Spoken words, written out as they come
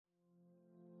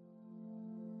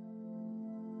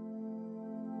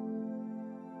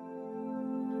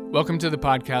Welcome to the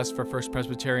podcast for First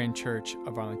Presbyterian Church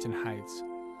of Arlington Heights.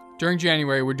 During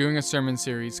January, we're doing a sermon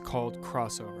series called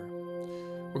Crossover.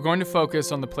 We're going to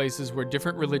focus on the places where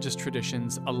different religious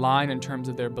traditions align in terms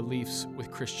of their beliefs with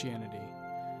Christianity.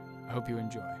 I hope you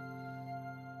enjoy.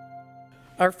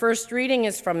 Our first reading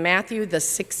is from Matthew, the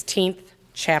 16th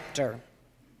chapter.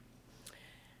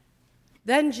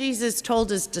 Then Jesus told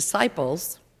his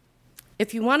disciples,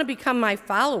 "If you want to become my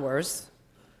followers,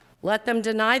 let them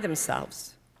deny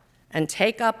themselves and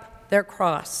take up their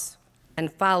cross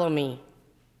and follow me.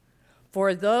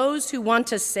 For those who want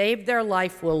to save their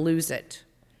life will lose it,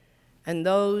 and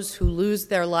those who lose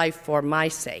their life for my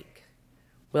sake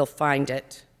will find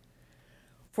it.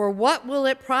 For what will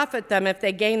it profit them if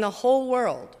they gain the whole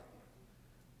world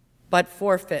but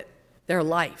forfeit their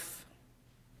life?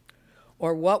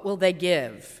 Or what will they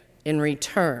give in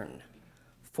return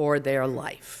for their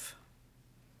life?"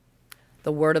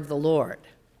 The word of the Lord.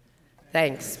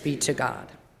 Thanks be to God.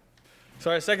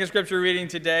 So our second scripture reading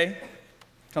today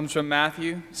comes from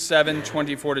Matthew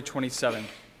 7:24-27.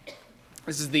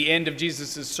 This is the end of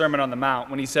Jesus' Sermon on the Mount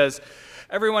when he says,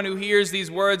 "Everyone who hears these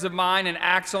words of mine and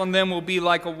acts on them will be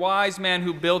like a wise man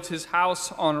who built his house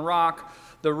on rock.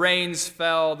 The rains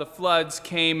fell, the floods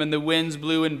came, and the winds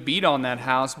blew and beat on that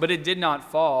house, but it did not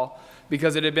fall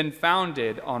because it had been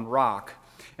founded on rock.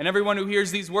 And everyone who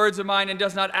hears these words of mine and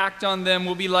does not act on them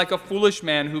will be like a foolish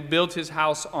man who built his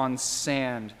house on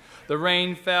sand. The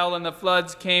rain fell and the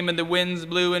floods came and the winds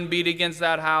blew and beat against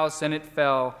that house, and it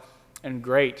fell, and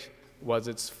great was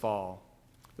its fall."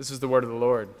 This is the word of the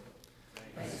Lord.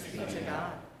 Thanks be to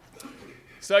God.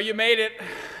 So you made it.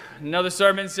 Another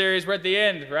sermon series. We're at the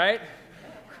end, right?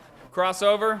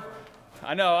 Crossover?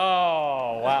 I know.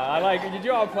 Oh, wow. Did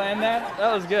you all plan that?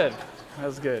 That was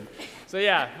good. So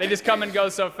yeah, they just come and go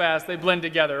so fast. They blend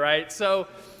together, right? So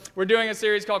we're doing a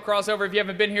series called Crossover. If you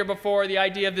haven't been here before, the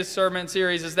idea of this sermon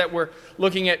series is that we're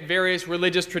looking at various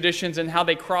religious traditions and how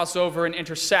they cross over and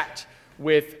intersect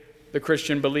with the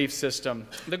Christian belief system.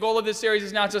 The goal of this series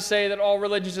is not to say that all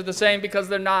religions are the same, because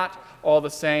they're not all the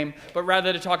same, but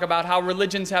rather to talk about how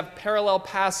religions have parallel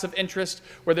paths of interest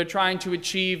where they're trying to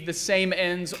achieve the same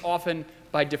ends, often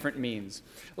by different means.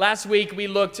 Last week, we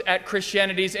looked at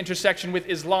Christianity's intersection with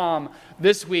Islam.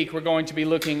 This week, we're going to be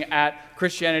looking at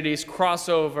Christianity's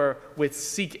crossover with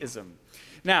Sikhism.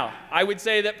 Now, I would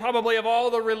say that probably of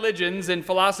all the religions and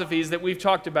philosophies that we've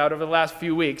talked about over the last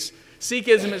few weeks,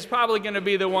 Sikhism is probably going to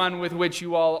be the one with which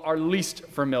you all are least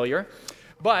familiar.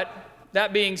 But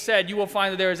that being said, you will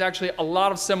find that there is actually a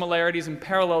lot of similarities and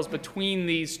parallels between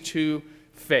these two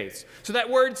faiths. So that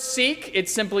word Sikh, it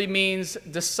simply means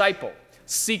disciple,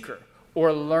 seeker,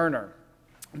 or learner.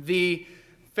 The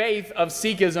faith of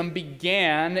Sikhism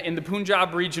began in the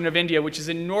Punjab region of India, which is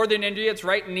in northern India. It's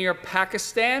right near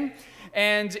Pakistan.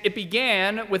 And it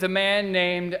began with a man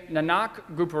named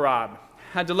Nanak Gurpurab.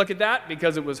 Had to look at that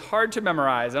because it was hard to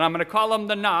memorize. And I'm going to call him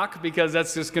Nanak because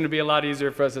that's just going to be a lot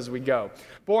easier for us as we go.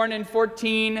 Born in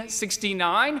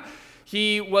 1469,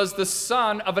 he was the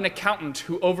son of an accountant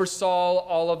who oversaw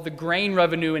all of the grain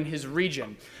revenue in his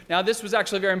region. Now, this was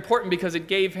actually very important because it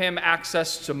gave him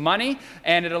access to money,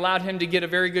 and it allowed him to get a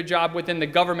very good job within the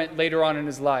government later on in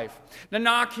his life.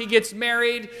 Nanak, he gets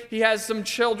married, he has some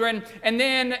children, and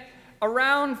then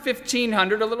around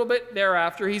 1500, a little bit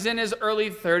thereafter, he's in his early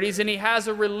 30s, and he has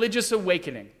a religious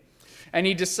awakening. And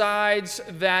he decides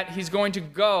that he's going to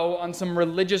go on some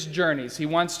religious journeys. He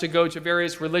wants to go to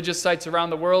various religious sites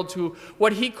around the world to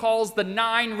what he calls the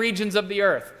 9 regions of the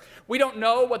earth. We don't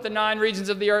know what the 9 regions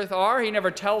of the earth are. He never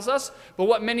tells us. But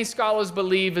what many scholars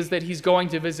believe is that he's going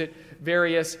to visit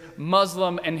various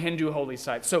Muslim and Hindu holy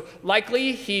sites. So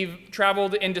likely he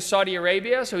traveled into Saudi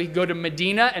Arabia, so he'd go to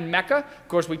Medina and Mecca. Of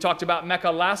course, we talked about Mecca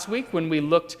last week when we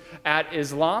looked at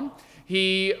Islam.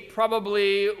 He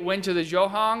probably went to the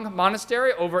Johang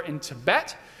Monastery over in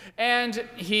Tibet, and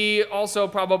he also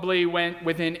probably went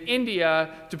within India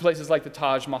to places like the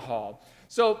Taj Mahal.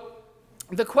 So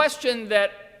the question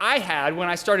that I had when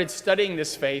I started studying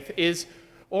this faith is,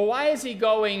 well, why is he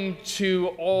going to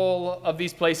all of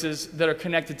these places that are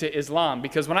connected to Islam?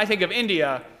 Because when I think of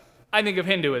India, I think of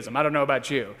Hinduism. I don't know about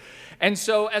you. And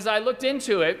so as I looked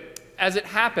into it, as it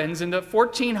happens, in the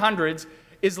 1400s,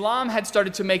 Islam had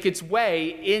started to make its way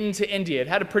into India. It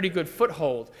had a pretty good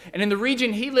foothold. And in the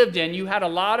region he lived in, you had a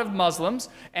lot of Muslims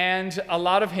and a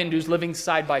lot of Hindus living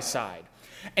side by side.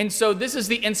 And so this is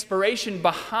the inspiration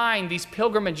behind these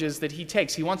pilgrimages that he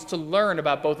takes. He wants to learn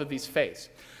about both of these faiths.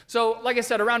 So, like I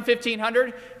said, around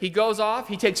 1500, he goes off.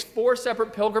 He takes 4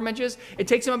 separate pilgrimages. It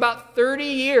takes him about 30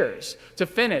 years to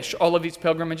finish all of these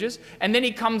pilgrimages. And then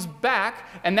he comes back,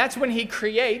 and that's when he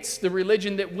creates the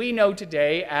religion that we know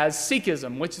today as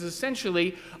Sikhism, which is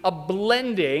essentially a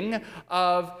blending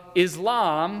of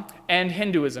Islam and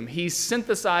Hinduism. He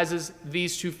synthesizes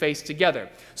these two faiths together.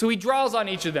 So he draws on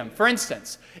each of them. For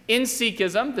instance, in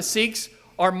Sikhism, the Sikhs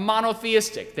are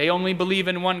monotheistic. They only believe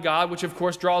in one God, which of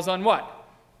course draws on what?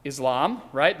 Islam,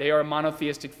 right? They are a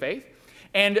monotheistic faith.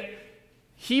 And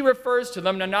he refers to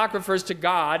them, Nanak refers to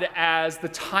God as the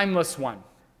timeless one.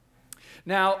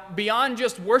 Now, beyond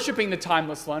just worshiping the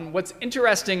timeless one, what's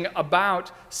interesting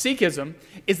about Sikhism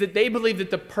is that they believe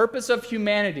that the purpose of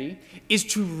humanity is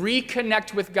to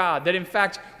reconnect with God. That in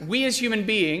fact, we as human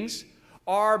beings,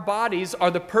 our bodies are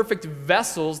the perfect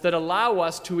vessels that allow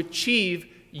us to achieve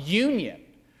union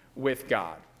with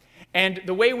God. And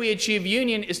the way we achieve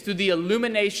union is through the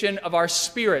illumination of our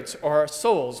spirits or our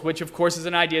souls, which of course is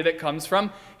an idea that comes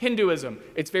from Hinduism.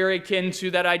 It's very akin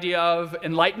to that idea of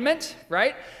enlightenment,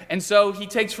 right? And so he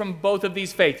takes from both of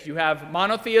these faiths. You have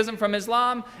monotheism from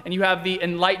Islam, and you have the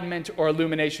enlightenment or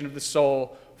illumination of the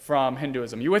soul from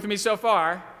Hinduism. You with me so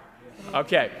far?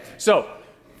 Okay. So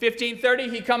 1530,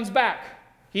 he comes back.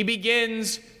 He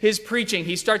begins his preaching.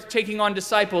 He starts taking on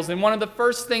disciples. And one of the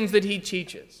first things that he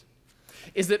teaches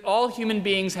is that all human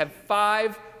beings have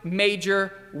 5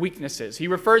 major weaknesses. He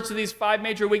refers to these 5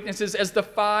 major weaknesses as the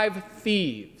 5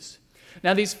 thieves.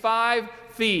 Now, these 5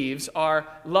 thieves are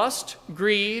lust,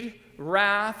 greed,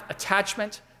 wrath,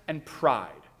 attachment, and pride.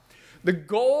 The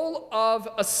goal of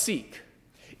a Sikh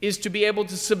is to be able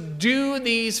to subdue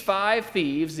these 5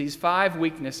 thieves, these 5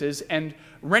 weaknesses, and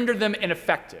render them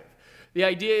ineffective. The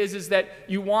idea is that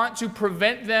you want to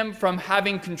prevent them from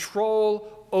having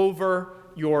control over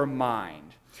your mind.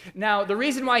 Now, the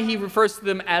reason why he refers to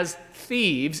them as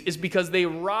thieves is because they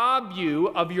rob you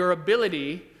of your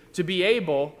ability to be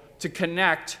able to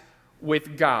connect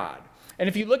with God. And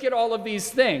if you look at all of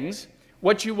these things,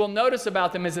 what you will notice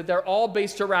about them is that they're all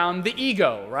based around the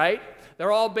ego, right?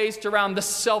 They're all based around the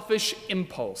selfish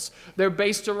impulse. They're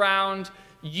based around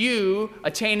you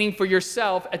attaining for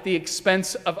yourself at the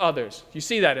expense of others. You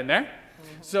see that in there?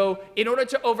 So in order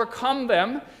to overcome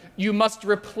them, you must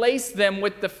replace them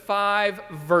with the 5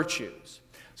 virtues.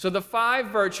 So the 5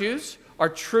 virtues are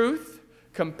truth,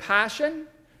 compassion,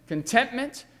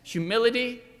 contentment,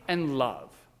 humility, and love.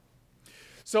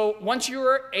 So once you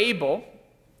are able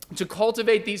to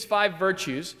cultivate these 5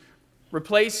 virtues,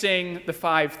 replacing the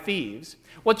 5 thieves,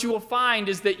 what you will find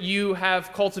is that you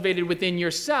have cultivated within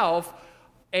yourself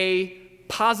a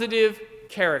positive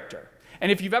character.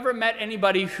 And if you've ever met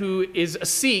anybody who is a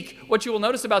Sikh, what you will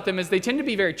notice about them is they tend to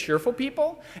be very cheerful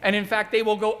people. And in fact, they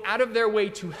will go out of their way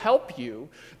to help you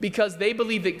because they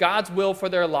believe that God's will for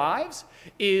their lives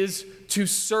is to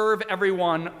serve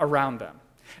everyone around them.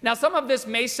 Now, some of this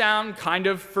may sound kind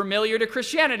of familiar to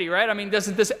Christianity, right? I mean,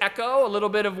 doesn't this echo a little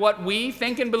bit of what we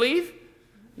think and believe?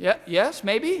 Yeah, yes,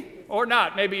 maybe? Or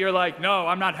not. Maybe you're like, no,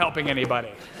 I'm not helping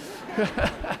anybody.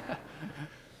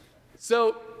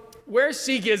 So, where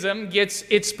Sikhism gets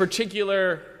its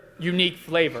particular unique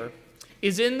flavor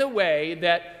is in the way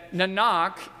that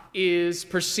Nanak is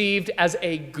perceived as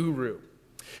a guru.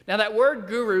 Now, that word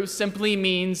guru simply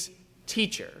means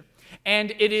teacher.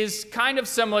 And it is kind of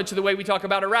similar to the way we talk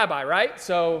about a rabbi, right?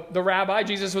 So the rabbi,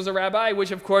 Jesus was a rabbi,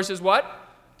 which of course is what?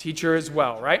 Teacher as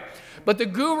well, right? But the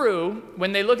guru,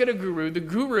 when they look at a guru, the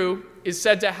guru is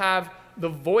said to have the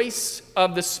voice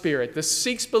of the Spirit. The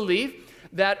Sikhs believe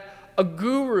that a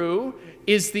guru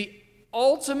is the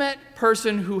ultimate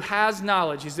person who has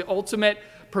knowledge. He's the ultimate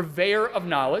purveyor of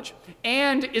knowledge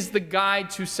and is the guide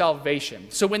to salvation.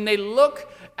 So when they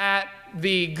look at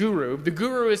the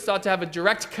guru is thought to have a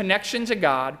direct connection to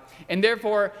God and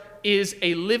therefore is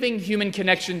a living human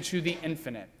connection to the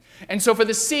infinite. And so for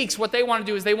the Sikhs, what they want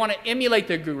to do is they want to emulate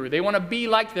their guru. They want to be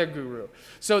like their guru.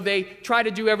 So they try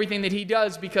to do everything that he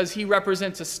does because he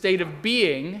represents a state of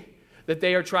being that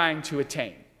they are trying to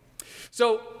attain.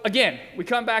 So again, we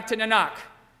come back to Nanak.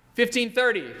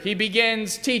 1530, he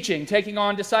begins teaching, taking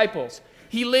on disciples.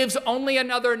 He lives only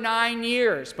another 9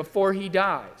 years before he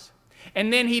dies.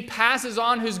 And then he passes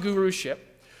on his guruship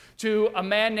to a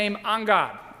man named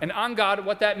Angad. And Angad,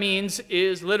 what that means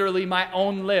is literally my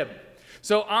own limb.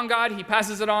 So Angad, he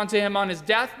passes it on to him on his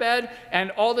deathbed,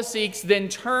 and all the Sikhs then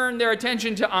turn their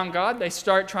attention to Angad. They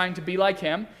start trying to be like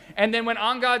him. And then when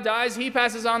Angad dies, he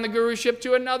passes on the guruship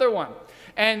to another one.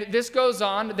 And this goes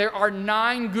on. There are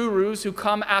 9 gurus who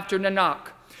come after Nanak.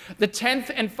 The 10th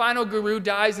and final guru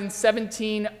dies in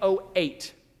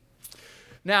 1708.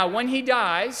 Now, when he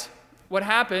dies, what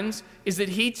happens is that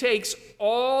he takes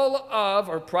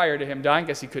prior to him dying, I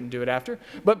guess he couldn't do it after,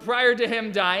 but prior to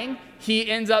him dying, he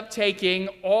ends up taking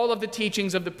all of the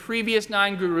teachings of the previous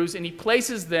 9 gurus and he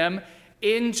places them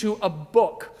into a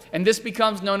book. And this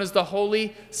becomes known as the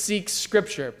Holy Sikh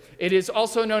Scripture. It is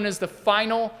also known as the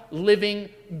final living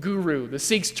guru. The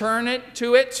Sikhs turn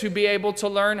to it to be able to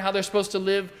learn how they're supposed to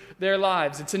live their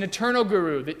lives. It's an eternal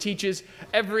guru that teaches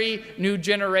every new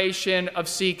generation of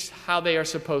Sikhs how they are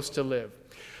supposed to live.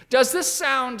 Does this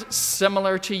sound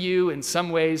similar to you in some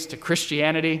ways to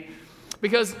Christianity?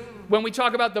 Because when we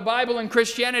talk about the Bible and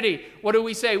Christianity, what do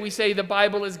we say? We say the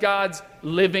Bible is God's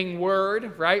living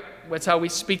word, right? That's how we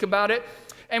speak about it.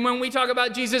 And when we talk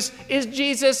about Jesus, is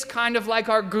Jesus kind of like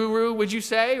our guru, would you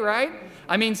say, right?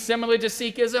 I mean, similar to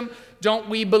Sikhism, don't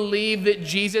we believe that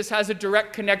Jesus has a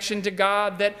direct connection to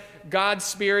God, that God's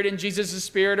spirit and Jesus'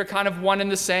 spirit are kind of one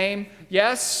and the same?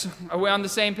 Yes? Are we on the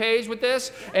same page with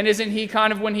this? And isn't he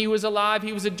kind of, when he was alive,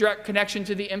 he was a direct connection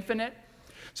to the infinite?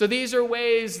 So these are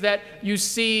ways that you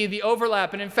see the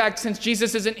overlap. And in fact, since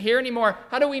Jesus isn't here anymore,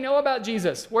 how do we know about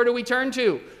Jesus? Where do we turn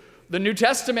to? The New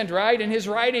Testament, right? And his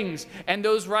writings. And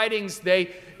those writings,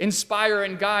 they inspire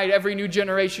and guide every new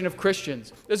generation of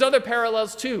Christians. There's other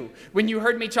parallels too. When you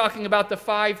heard me talking about the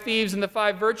 5 thieves and the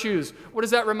 5 virtues, what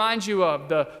does that remind you of?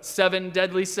 The 7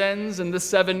 deadly sins and the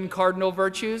 7 cardinal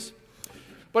virtues?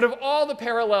 But of all the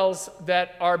parallels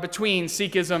that are between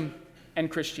Sikhism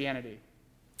and Christianity,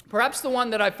 perhaps the one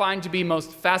that I find to be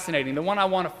most fascinating, the one I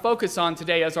want to focus on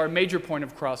today as our major point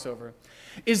of crossover,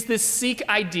 is this Sikh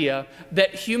idea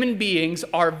that human beings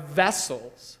are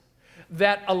vessels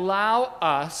that allow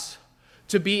us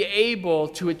to be able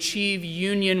to achieve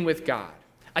union with God.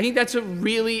 I think that's a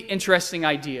really interesting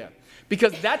idea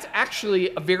because that's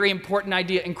actually a very important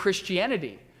idea in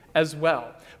Christianity as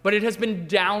well, but it has been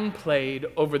downplayed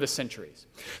over the centuries.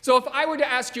 So if I were to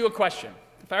ask you the question,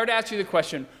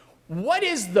 what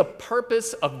is the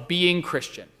purpose of being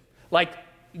Christian? Like,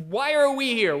 why are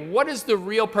we here? What is the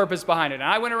real purpose behind it? And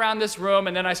I went around this room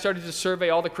and then I started to survey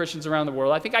all the Christians around the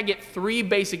world. I think I get 3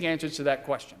 basic answers to that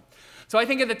question. So I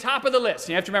think at the top of the list,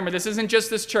 you have to remember, this isn't just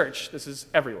this church, this is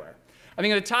everywhere. I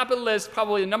think at the top of the list,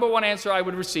 probably the number 1 answer I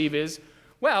would receive is,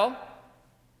 well,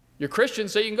 you're Christian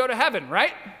so you can go to heaven,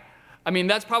 right? I mean,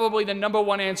 that's probably the number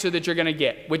 1 answer that you're going to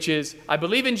get, which is, I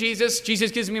believe in Jesus,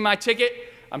 Jesus gives me my ticket,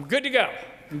 I'm good to go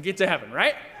and get to heaven,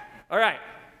 right? All right.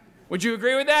 Would you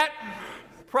agree with that?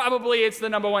 Probably it's the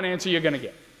number 1 answer you're going to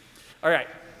get. All right.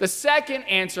 The second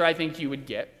answer I think you would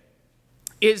get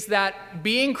is that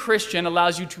being Christian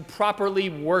allows you to properly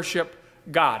worship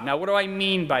God. Now, what do I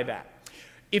mean by that?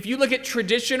 If you look at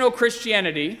traditional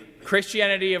Christianity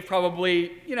of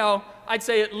probably, I'd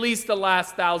say at least the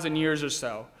last 1,000 years or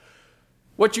so,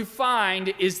 what you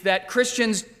find is that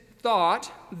Christians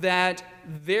thought that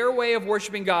their way of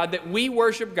worshiping God, that we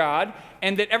worship God,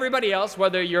 and that everybody else,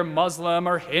 whether you're Muslim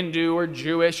or Hindu or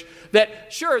Jewish,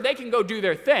 that sure, they can go do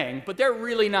their thing, but they're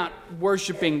really not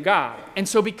worshiping God. And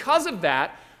so because of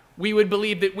that, we would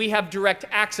believe that we have direct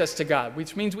access to God,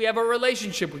 which means we have a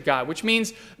relationship with God, which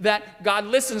means that God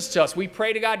listens to us. We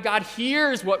pray to God. God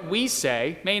hears what we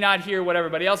say, may not hear what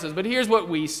everybody else says, but hears what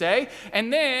we say,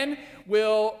 and then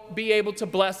will be able to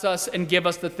bless us and give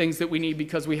us the things that we need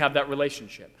because we have that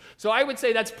relationship. So I would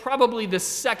say that's probably the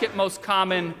second most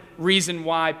common reason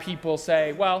why people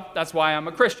say, well, that's why I'm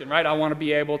a Christian, right? I want to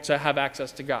be able to have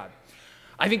access to God.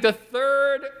 I think the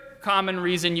third common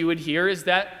reason you would hear is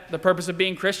that the purpose of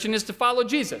being Christian is to follow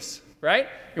Jesus, right?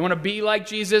 You want to be like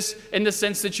Jesus in the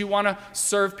sense that you want to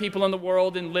serve people in the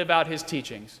world and live out his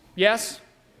teachings. Yes?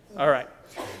 All right.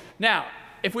 Now,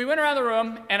 if we went around the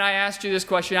room and I asked you this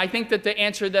question, I think that the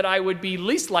answer that I would be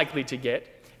least likely to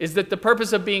get is that the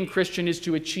purpose of being Christian is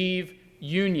to achieve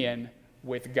union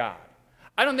with God.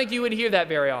 I don't think you would hear that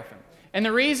very often. And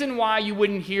the reason why you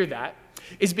wouldn't hear that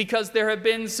is because there have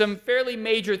been some fairly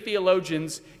major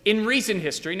theologians in recent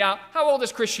history. Now, how old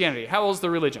is Christianity? How old is the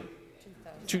religion?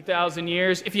 2,000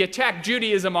 years. If you tack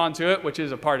Judaism onto it, which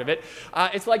is a part of it,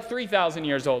 it's like 3,000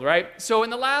 years old, right? So in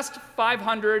the last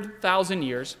 500,000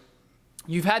 years,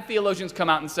 you've had theologians come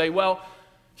out and say, well,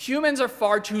 humans are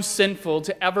far too sinful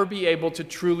to ever be able to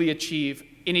truly achieve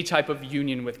any type of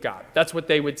union with God. That's what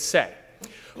they would say.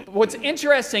 But what's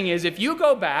interesting is if you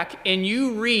go back and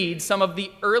you read some of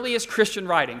the earliest Christian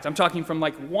writings, I'm talking from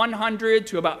like 100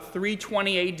 to about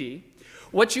 320 AD,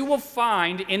 what you will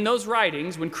find in those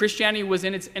writings when Christianity was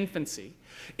in its infancy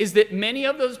is that many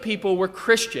of those people were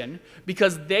Christian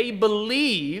because they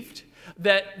believed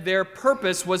that their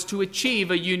purpose was to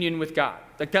achieve a union with God.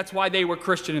 Like that's why they were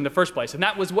Christian in the first place. And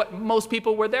that was what most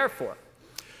people were there for.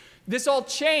 This all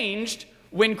changed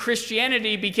when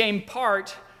Christianity became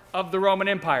part of the Roman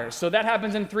Empire. So that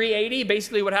happens in 380.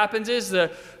 Basically what happens is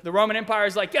the Roman Empire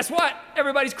is like, guess what?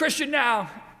 Everybody's Christian now.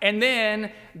 And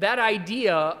then that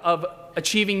idea of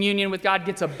achieving union with God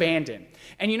gets abandoned.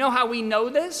 And you know how we know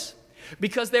this?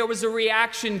 Because there was a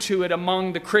reaction to it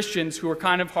among the Christians who were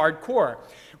kind of hardcore.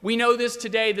 We know this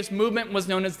today. This movement was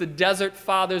known as the Desert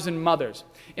Fathers and Mothers.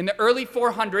 In the early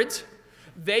 400s,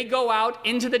 they go out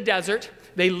into the desert,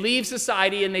 they leave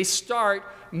society, and they start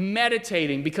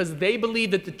meditating because they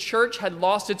believed that the church had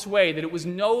lost its way, that it was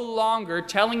no longer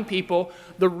telling people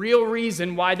the real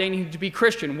reason why they needed to be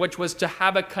Christian, which was to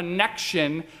have a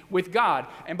connection with God.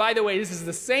 And by the way, this is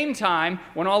the same time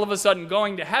when all of a sudden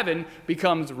going to heaven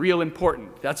becomes real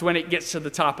important. That's when it gets to the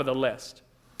top of the list.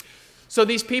 So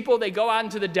these people, they go out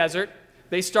into the desert,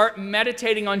 they start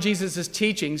meditating on Jesus'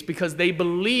 teachings because they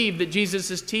believe that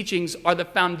Jesus' teachings are the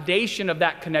foundation of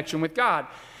that connection with God.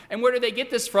 And where do they get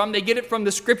this from? They get it from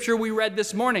the scripture we read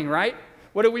this morning, right?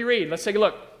 What do we read? Let's take a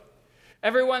look.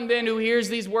 Everyone then who hears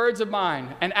these words of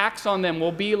mine and acts on them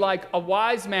will be like a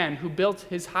wise man who built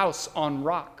his house on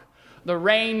rock. The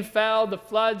rain fell, the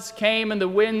floods came, and the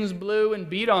winds blew and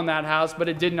beat on that house, but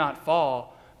it did not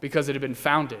fall because it had been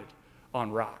founded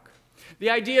on rock. The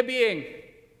idea being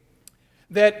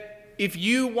that if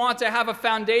you want to have a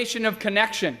foundation of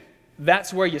connection,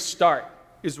 that's where you start,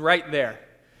 is right there.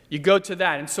 You go to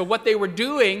that. And so what they were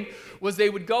doing was they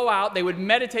would go out, they would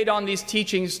meditate on these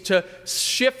teachings to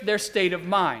shift their state of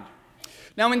mind.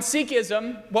 Now in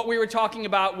Sikhism, what we were talking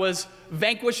about was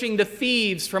vanquishing the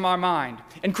thieves from our mind.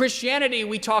 In Christianity,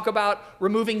 we talk about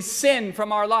removing sin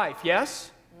from our life,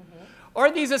 yes?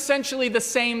 Are these essentially the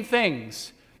same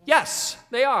things? Yes,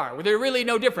 they are. They're really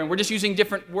no different. We're just using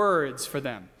different words for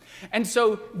them. And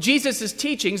so Jesus'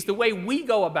 teachings, the way we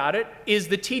go about it, is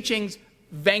the teachings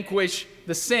vanquish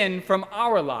the sin from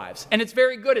our lives. And it's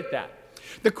very good at that.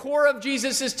 The core of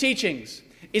Jesus' teachings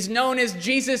is known as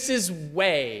Jesus'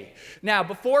 way. Now,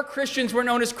 before Christians were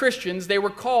known as Christians, they were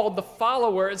called the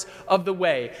followers of the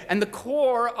way. And the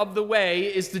core of the way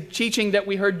is the teaching that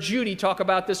we heard Judy talk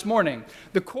about this morning.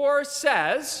 The core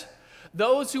says,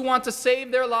 those who want to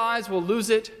save their lives will lose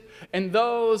it, and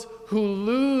those who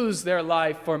lose their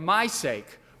life for my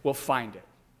sake will find it.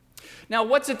 Now,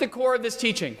 what's at the core of this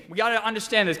teaching? We got to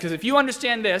understand this, because if you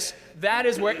understand this, that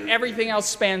is where everything else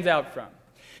spans out from.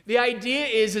 The idea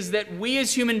is that we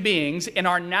as human beings, in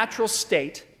our natural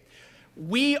state,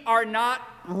 we are not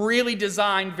really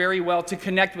designed very well to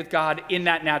connect with God in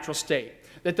that natural state.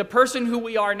 That the person who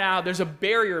we are now, there's a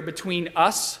barrier between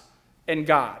us and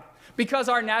God. Because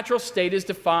our natural state is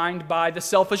defined by the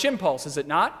selfish impulse, is it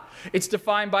not? It's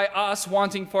defined by us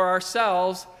wanting for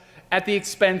ourselves at the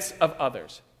expense of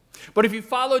others. But if you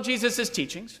follow Jesus'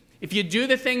 teachings, if you do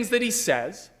the things that he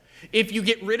says, if you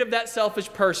get rid of that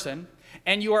selfish person,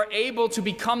 and you are able to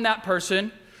become that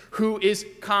person who is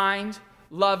kind,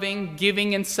 loving,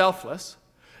 giving, and selfless,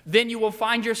 then you will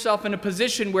find yourself in a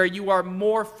position where you are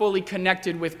more fully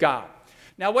connected with God.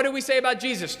 Now, what did we say about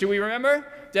Jesus? Do we remember?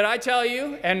 Did I tell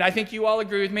you, and I think you all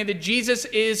agree with me, that Jesus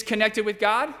is connected with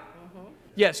God? Mm-hmm.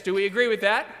 Yes, do we agree with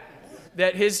that?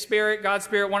 That his spirit, God's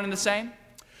spirit, one and the same?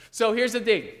 So here's the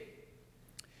thing.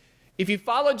 If you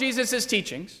follow Jesus'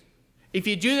 teachings, if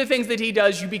you do the things that he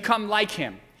does, you become like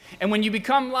him. And when you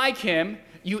become like him,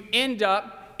 you end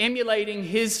up emulating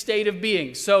his state of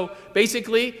being. So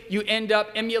basically, you end up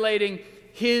emulating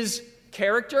his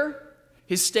character,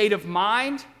 his state of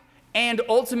mind, and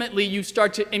ultimately you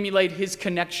start to emulate his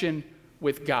connection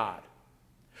with God.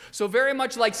 So very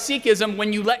much like Sikhism,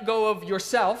 when you let go of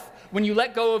yourself, when you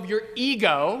let go of your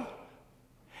ego,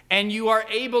 and you are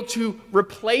able to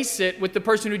replace it with the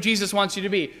person who Jesus wants you to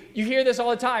be. You hear this all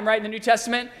the time, right? In the New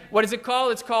Testament, what is it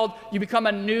called? It's called you become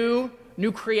a new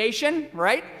creation,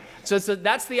 right? So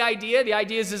that's the idea. The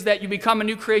idea is that you become a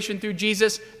new creation through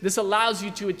Jesus. This allows you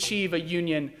to achieve a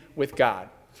union with God.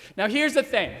 Now here's the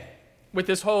thing with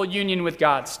this whole union with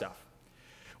God stuff.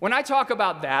 When I talk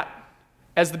about that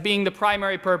as being the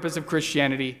primary purpose of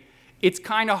Christianity, it's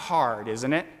kind of hard,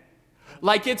 isn't it?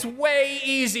 Like, it's way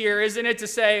easier, isn't it, to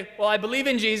say, well, I believe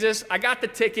in Jesus, I got the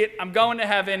ticket, I'm going to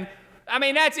heaven. I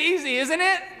mean, that's easy, isn't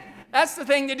it? That's the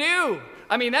thing to do.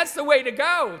 I mean, that's the way to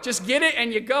go. Just get it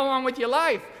and you go on with your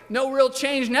life. No real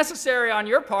change necessary on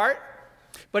your part.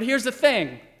 But here's the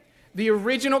thing. The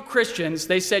original Christians,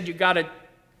 they said you got to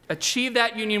achieve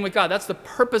that union with God. That's the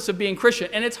purpose of being Christian.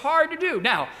 And it's hard to do.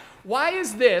 Now, why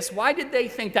is this? Why did they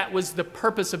think that was the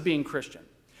purpose of being Christian?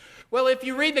 Well, if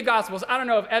you read the Gospels, I don't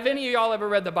know if any of y'all ever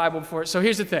read the Bible before, so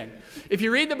here's the thing. If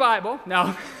you read the Bible,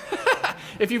 now,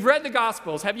 if you've read the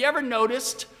Gospels, have you ever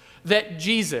noticed that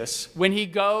Jesus, when he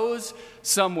goes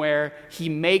somewhere, he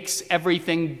makes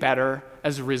everything better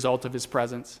as a result of his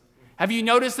presence? Have you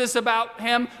noticed this about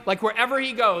him? Like wherever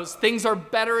he goes, things are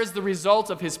better as the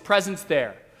result of his presence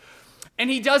there. And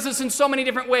he does this in so many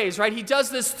different ways, right? He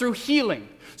does this through healing.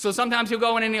 So sometimes he'll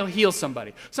go in and he'll heal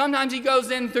somebody. Sometimes he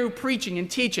goes in through preaching and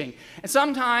teaching. And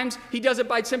sometimes he does it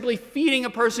by simply feeding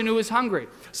a person who is hungry.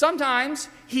 Sometimes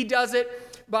he does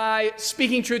it by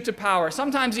speaking truth to power.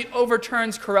 Sometimes he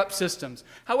overturns corrupt systems.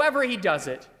 However he does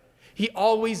it, he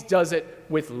always does it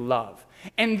with love.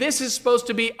 And this is supposed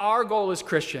to be our goal as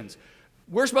Christians.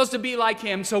 We're supposed to be like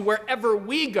him, so wherever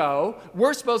we go,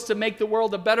 we're supposed to make the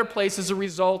world a better place as a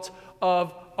result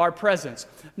of our presence.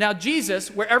 Now,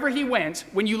 Jesus, wherever he went,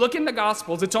 when you look in the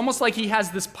Gospels, it's almost like he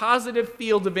has this positive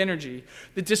field of energy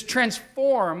that just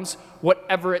transforms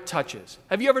whatever it touches.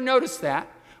 Have you ever noticed that?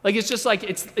 Like, it's just like,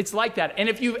 it's like that. And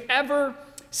if you've ever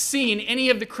seen any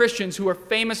of the Christians who are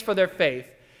famous for their faith,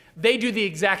 they do the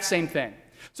exact same thing.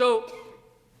 So,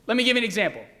 let me give you an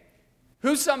example.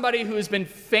 Who's somebody who has been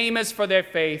famous for their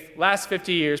faith last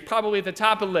 50 years? Probably at the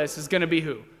top of the list is going to be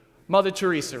who? Mother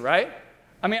Teresa, right?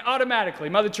 I mean, automatically,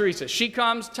 Mother Teresa. She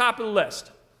comes top of the list.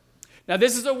 Now,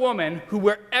 this is a woman who,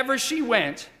 wherever she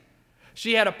went,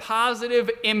 she had a positive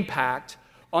impact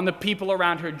on the people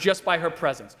around her just by her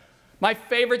presence. My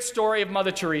favorite story of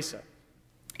Mother Teresa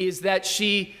is that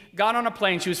she got on a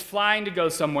plane. She was flying to go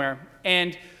somewhere,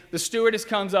 and the stewardess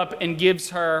comes up and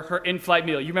gives her her in-flight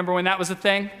meal. You remember when that was a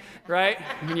thing, right?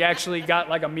 When you actually got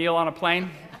like a meal on a plane?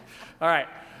 All right.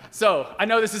 So I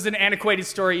know this is an antiquated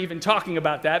story even talking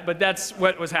about that, but that's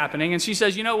what was happening. And she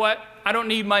says, you know what? I don't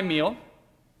need my meal.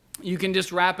 You can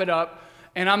just wrap it up,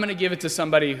 and I'm going to give it to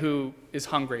somebody who is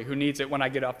hungry, who needs it when I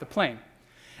get off the plane.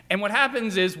 And what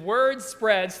happens is word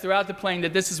spreads throughout the plane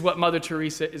that this is what Mother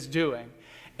Teresa is doing.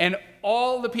 And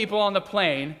all the people on the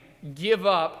plane give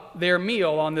up their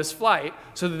meal on this flight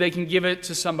so that they can give it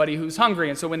to somebody who's hungry.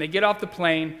 And so when they get off the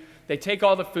plane, they take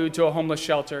all the food to a homeless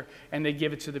shelter and they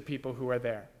give it to the people who are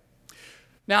there.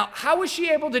 Now, how was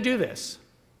she able to do this?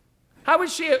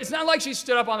 It's not like she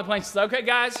stood up on the plane and said, okay,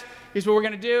 guys, here's what we're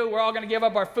going to do. We're all going to give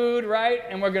up our food, right?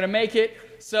 And we're going to make it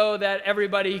so that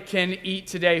everybody can eat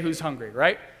today who's hungry,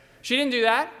 right? She didn't do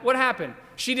that. What happened?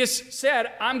 She just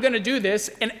said, I'm going to do this,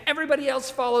 and everybody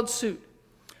else followed suit.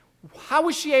 How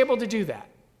was she able to do that?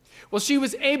 Well, she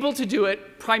was able to do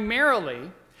it primarily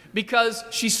because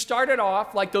she started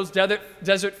off like those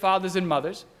desert fathers and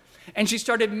mothers, and she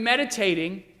started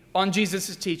meditating on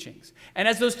Jesus' teachings. And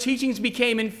as those teachings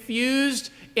became infused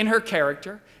in her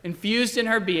character, infused in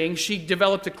her being, she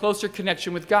developed a closer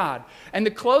connection with God. And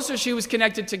the closer she was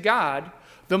connected to God,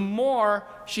 the more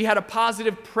she had a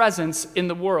positive presence in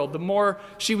the world, the more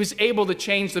she was able to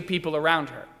change the people around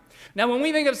her. Now, when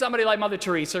we think of somebody like Mother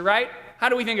Teresa, right? How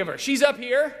do we think of her? She's up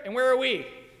here, and where are we?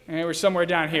 And we're somewhere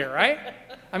down here, right?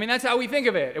 I mean, that's how we think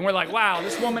of it. And we're like, wow,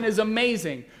 this woman is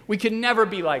amazing. We can never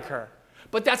be like her.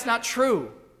 But that's not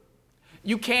true.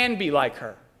 You can be like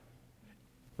her.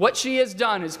 What she has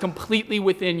done is completely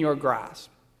within your grasp.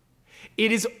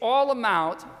 It is all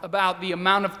about the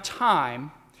amount of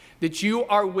time that you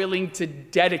are willing to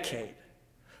dedicate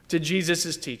to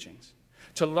Jesus' teachings,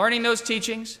 to learning those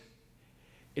teachings,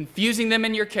 infusing them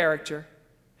in your character,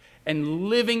 and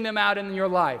living them out in your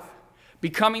life,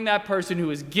 becoming that person who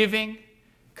is giving,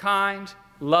 kind,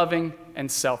 loving,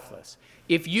 and selfless.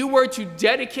 If you were to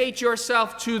dedicate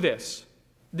yourself to this,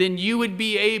 then you would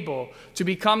be able to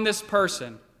become this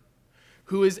person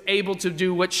who is able to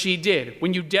do what she did.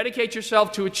 When you dedicate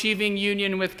yourself to achieving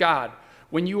union with God,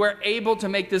 when you are able to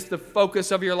make this the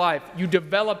focus of your life, you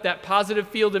develop that positive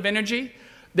field of energy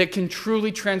that can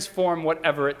truly transform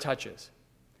whatever it touches.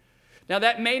 Now,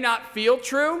 that may not feel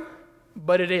true,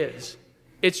 but it is.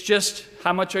 It's just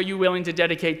how much are you willing to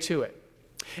dedicate to it?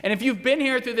 And if you've been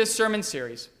here through this sermon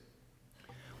series,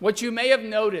 what you may have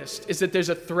noticed is that there's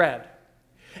a thread.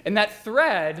 And that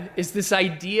thread is this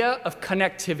idea of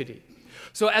connectivity.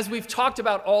 So as we've talked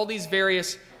about all these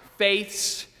various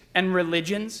faiths and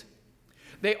religions,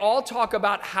 they all talk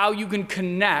about how you can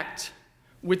connect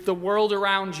with the world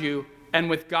around you and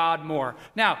with God more.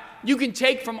 Now, you can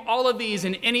take from all of these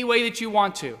in any way that you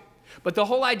want to, but the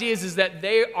whole idea is that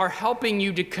they are helping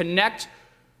you to connect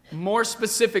more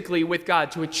specifically with God,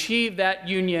 to achieve that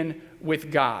union with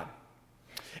God.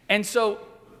 And so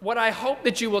what I hope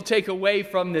that you will take away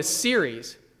from this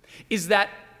series is that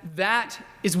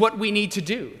is what we need to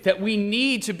do, that we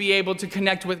need to be able to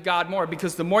connect with God more,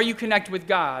 because the more you connect with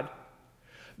God,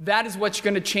 that is what's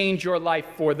going to change your life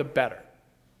for the better.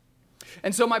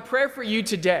 And so my prayer for you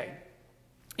today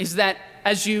is that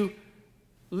as you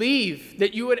leave,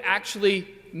 that you would actually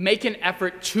make an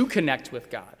effort to connect with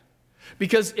God.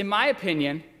 Because in my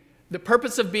opinion, The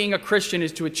purpose of being a Christian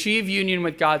is to achieve union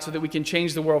with God so that we can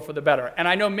change the world for the better. And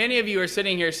I know many of you are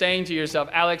sitting here saying to yourself,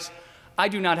 Alex, I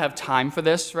do not have time for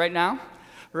this right now,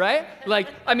 right?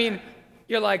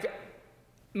 You're like,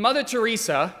 Mother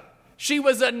Teresa, she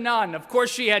was a nun. Of course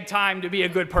she had time to be a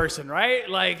good person, right?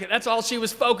 Like, that's all she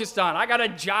was focused on. I got a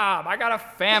job. I got a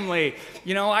family.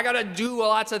 I got to do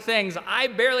lots of things. I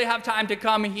barely have time to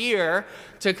come here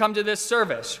to come to this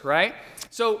service, right?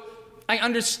 So I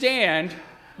understand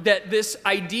that this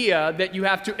idea that you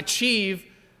have to achieve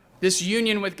this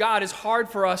union with God is hard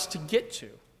for us to get to.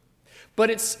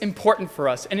 But it's important for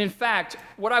us. And in fact,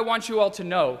 what I want you all to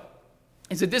know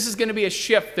is that this is going to be a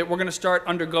shift that we're going to start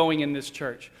undergoing in this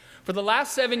church. For the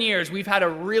last 7 years, we've had a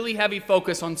really heavy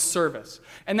focus on service.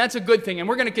 And that's a good thing, and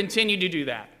we're going to continue to do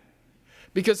that.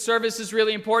 Because service is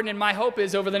really important, and my hope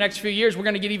is over the next few years, we're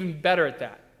going to get even better at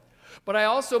that. But I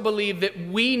also believe that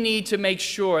we need to make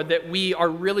sure that we are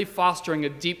really fostering a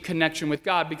deep connection with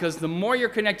God, because the more you're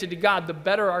connected to God, the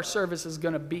better our service is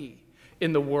going to be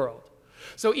in the world.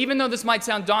 So even though this might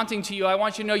sound daunting to you, I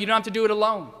want you to know you don't have to do it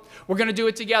alone. We're going to do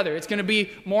it together. It's going to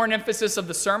be more an emphasis of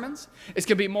the sermons. It's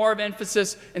going to be more of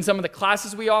emphasis in some of the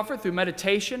classes we offer through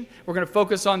meditation. We're going to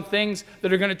focus on things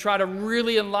that are going to try to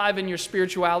really enliven your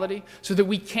spirituality so that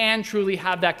we can truly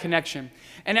have that connection.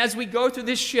 And as we go through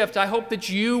this shift, I hope that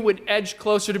you would edge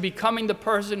closer to becoming the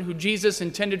person who Jesus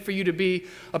intended for you to be,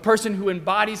 a person who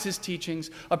embodies his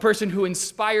teachings, a person who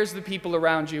inspires the people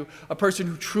around you, a person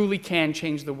who truly can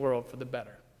change the world for the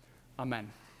better.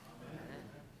 Amen.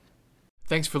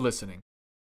 Thanks for listening.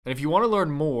 And if you want to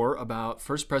learn more about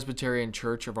First Presbyterian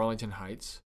Church of Arlington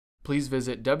Heights, please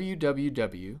visit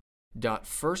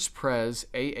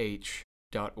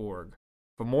www.firstpresah.org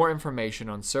for more information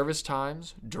on service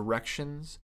times,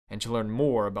 directions, and to learn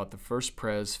more about the First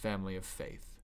Pres family of faith.